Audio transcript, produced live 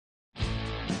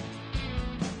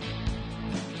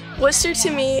Wooster to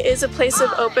me is a place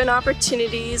of open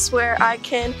opportunities where I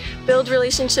can build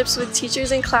relationships with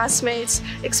teachers and classmates,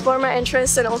 explore my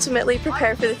interests, and ultimately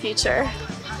prepare for the future.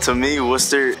 To me,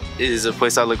 Wooster is a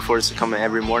place I look forward to coming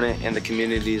every morning, and the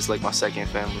community is like my second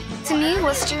family. To me,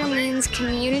 Wooster means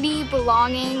community,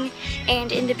 belonging,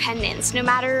 and independence. No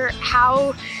matter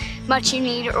how much you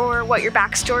need or what your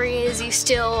backstory is, you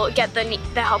still get the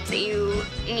help that you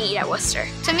need at Wooster.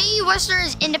 To me, Wooster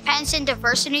is independence and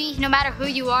diversity. No matter who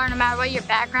you are, no matter what your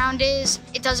background is,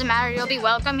 it doesn't matter, you'll be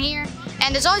welcome here.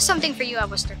 And there's always something for you at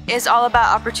Wooster. It's all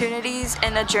about opportunities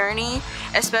and a journey,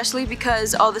 especially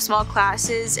because all the small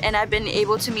classes, and I've been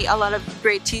able to meet a lot of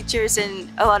great teachers and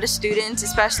a lot of students,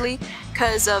 especially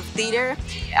because of theater.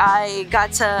 I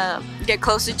got to get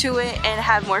closer to it and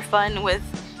have more fun with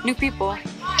new people.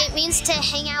 It means to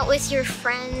hang out with your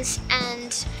friends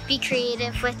and be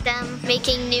creative with them,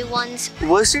 making new ones.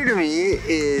 Wooster to me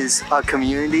is a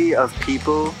community of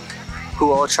people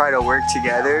who all try to work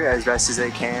together as best as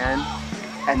they can,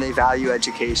 and they value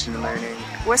education and learning.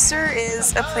 Wooster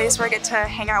is a place where I get to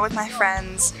hang out with my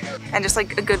friends and just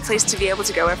like a good place to be able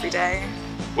to go every day.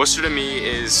 Wooster to me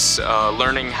is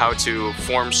learning how to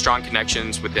form strong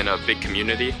connections within a big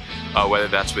community, whether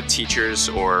that's with teachers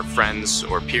or friends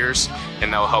or peers,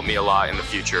 and that will help me a lot in the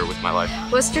future with my life.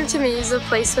 Wooster to me is a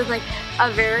place with like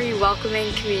a very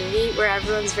welcoming community where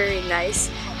everyone's very nice,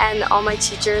 and all my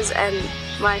teachers and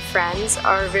my friends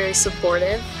are very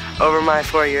supportive. Over my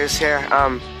 4 years here,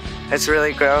 it's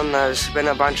really grown. There's been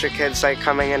a bunch of kids like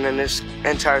coming in this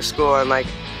entire school, and like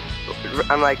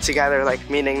I'm like together like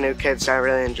meeting new kids, and I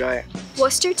really enjoy it.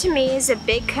 Wooster to me is a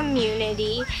big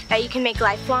community that you can make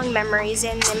lifelong memories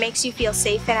in. It makes you feel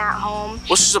safe and at home.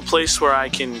 Worcester's a place where I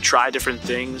can try different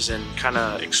things and kind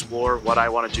of explore what I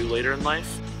want to do later in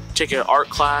life. Take an art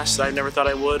class that I never thought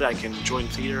I would. I can join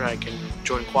theater, I can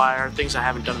join choir, things I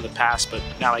haven't done in the past, but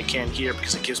now I can here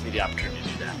because it gives me the opportunity to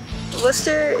do that.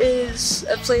 Wooster is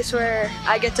a place where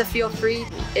I get to feel free.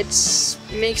 It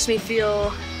makes me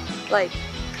feel like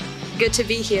good to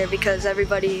be here because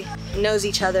everybody knows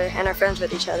each other and are friends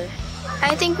with each other.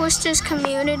 I think Wooster's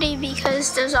community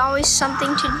because there's always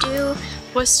something to do.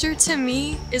 Wooster to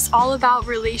me is all about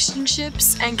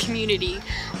relationships and community.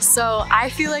 So I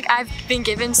feel like I've been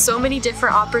given so many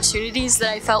different opportunities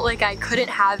that I felt like I couldn't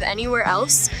have anywhere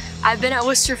else. I've been at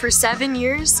Wooster for 7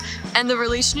 years, and the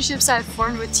relationships I've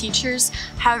formed with teachers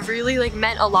have really like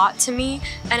meant a lot to me,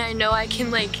 and I know I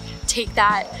can like take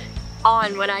that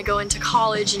on when I go into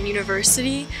college and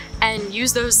university and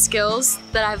use those skills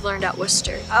that I've learned at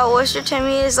Wooster. Wooster to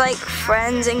me is like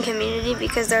friends and community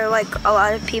because there are like a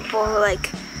lot of people who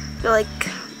they're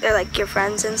like your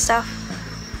friends and stuff.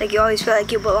 Like you always feel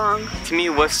like you belong. To me,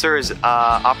 Wooster is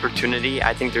opportunity.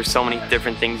 I think there's so many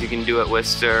different things you can do at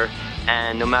Wooster,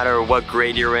 and no matter what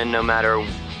grade you're in, no matter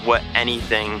what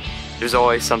anything, there's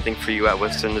always something for you at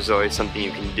Wooster, and there's always something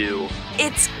you can do.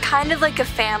 It's kind of like a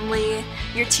family.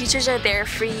 Your teachers are there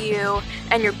for you,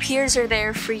 and your peers are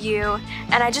there for you.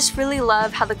 And I just really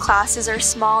love how the classes are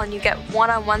small and you get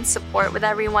one-on-one support with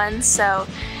everyone, so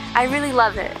I really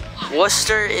love it.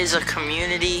 Wooster is a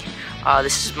community.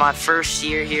 This is my first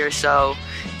year here, so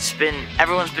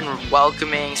everyone's been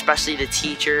welcoming, especially the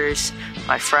teachers,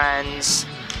 my friends.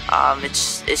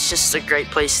 It's just a great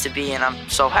place to be, and I'm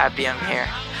so happy I'm here.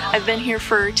 I've been here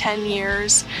for 10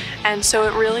 years, and so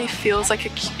it really feels like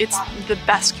it's the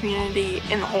best community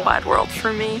in the whole wide world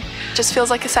for me. It just feels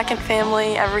like a second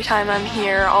family every time I'm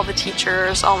here. All the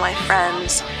teachers, all my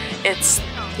friends. It's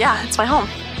my home.